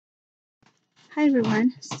Hi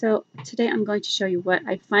everyone, so today I'm going to show you what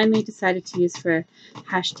I finally decided to use for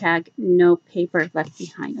hashtag no paper left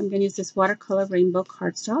behind. I'm going to use this watercolor rainbow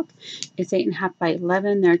cardstock. It's 8.5 by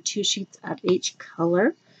 11. There are 2 sheets of each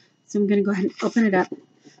color. So I'm going to go ahead and open it up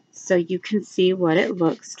so you can see what it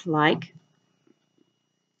looks like.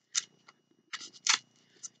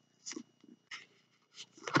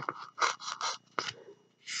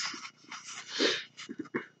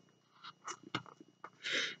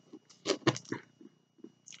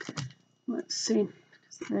 Let's see,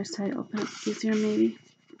 the other side open up easier maybe.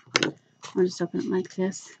 I'll just open it like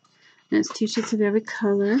this. And it's 2 sheets of every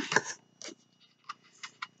color.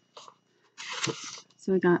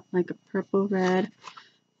 So we got like a purple red,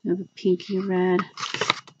 we have a pinky red,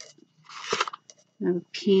 we have a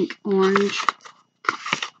pink orange,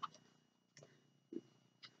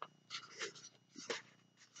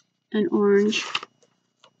 an orange,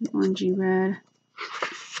 an orangey red,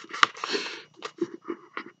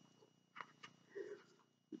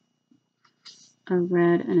 a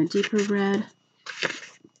red and a deeper red,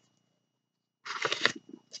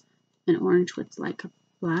 an orange with like a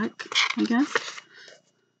black, I guess.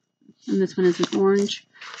 And this one is an orange,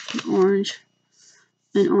 an orange,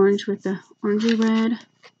 an orange with a orangey red,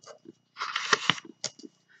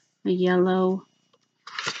 a yellow,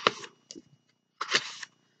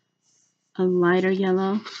 a lighter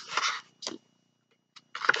yellow,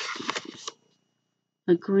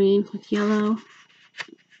 a green with yellow.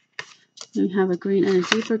 Then we have a green and a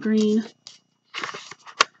deeper green.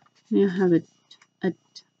 We have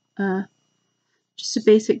just a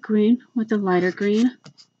basic green with a lighter green,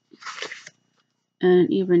 and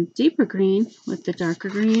an even deeper green with the darker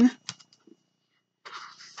green.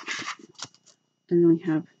 And then we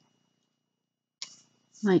have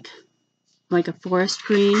like a forest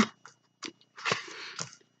green.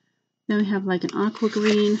 Then we have like an aqua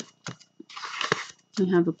green. We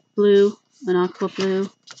have a blue, an aqua blue,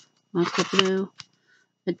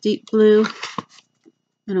 a deep blue,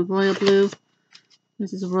 and a royal blue.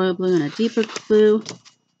 This is a royal blue and a deeper blue.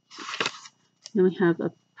 Then we have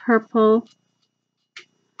a purple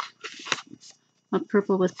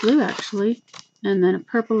with blue actually, and then a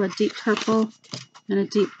purple, a deep purple, and a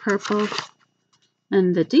deep purple,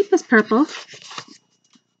 and the deepest purple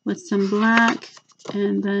with some black,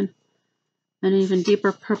 and then an even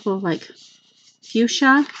deeper purple like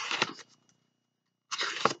fuchsia.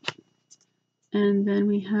 And then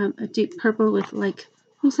we have a deep purple with like,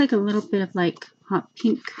 looks like a little bit of like hot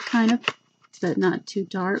pink kind of, but not too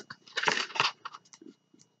dark.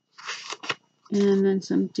 And then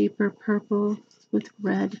some deeper purple with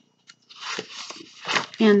red.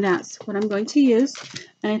 And that's what I'm going to use.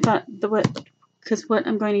 And I thought because what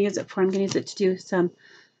I'm going to use it for, I'm going to use it to do some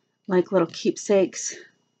like little keepsakes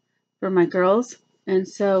for my girls. And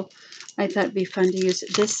so I thought it'd be fun to use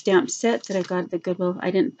this stamp set that I got at the Goodwill.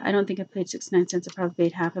 I don't think I paid 69 cents. I probably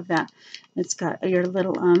paid half of that. It's got your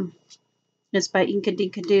little it's by Inka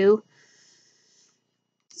Dinka Doo.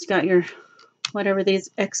 It's got your whatever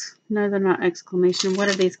these no, they're not exclamation. What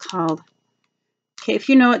are these called? Okay, if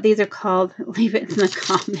you know what these are called, leave it in the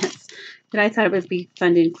comments. But I thought it would be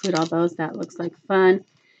fun to include all those. That looks like fun.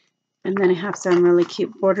 And then I have some really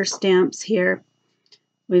cute border stamps here.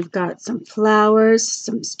 We've got some flowers,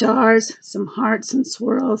 some stars, some hearts, some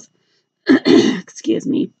swirls. Excuse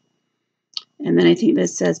me. And then I think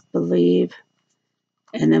this says believe.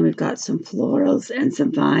 And then we've got some florals and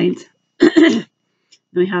some vines.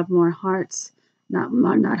 We have more hearts, not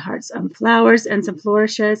hearts, flowers and some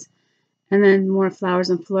flourishes. And then more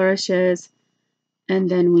flowers and flourishes. And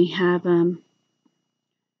then we have,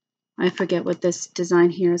 I forget what this design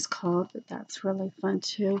here is called, but that's really fun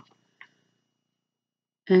too.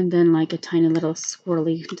 And then like a tiny little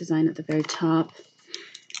swirly design at the very top.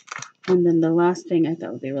 And then the last thing I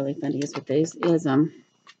thought would be really fun to use with these is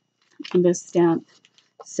this stamp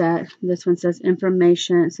set. This one says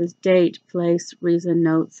information. It says date, place, reason,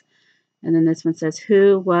 notes. And then this one says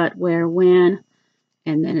who, what, where, when.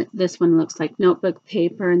 And then this one looks like notebook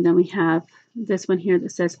paper. And then we have this one here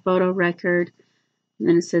that says photo record. And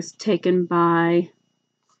then it says taken by,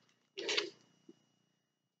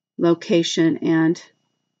 location, and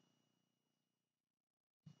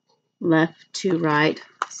left to right.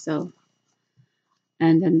 So,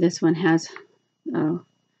 and then this one has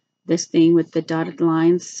this thing with the dotted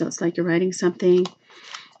lines. So it's like you're writing something.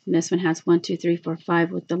 And this one has 1, 2, 3, 4,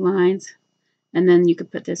 5 with the lines. And then you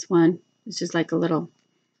could put this one. It's just like a little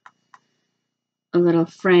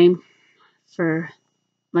frame for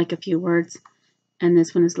like a few words. And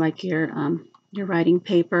this one is like your writing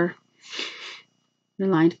paper, your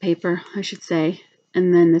lined paper, I should say.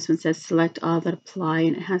 And then this one says select all that apply,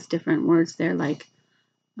 and it has different words there like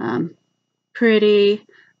pretty,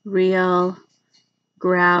 real,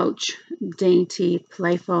 grouch, dainty,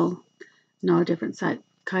 playful, and all different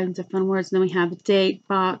kinds of fun words. And then we have a date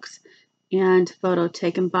box and photo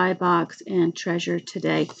taken by box and treasure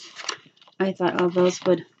today. I thought all those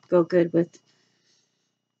would go good with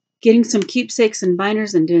getting some keepsakes and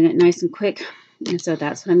binders and doing it nice and quick. And so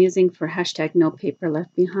that's what I'm using for hashtag no paper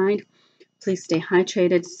left behind. Please stay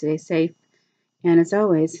hydrated, stay safe, and as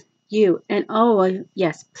always, you and oh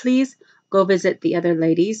yes, please go visit the other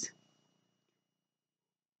ladies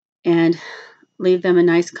and leave them a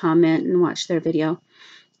nice comment and watch their video.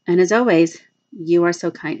 And as always, you are so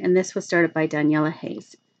kind. And this was started by Daniela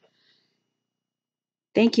Hayes.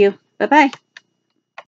 Thank you. Bye-bye.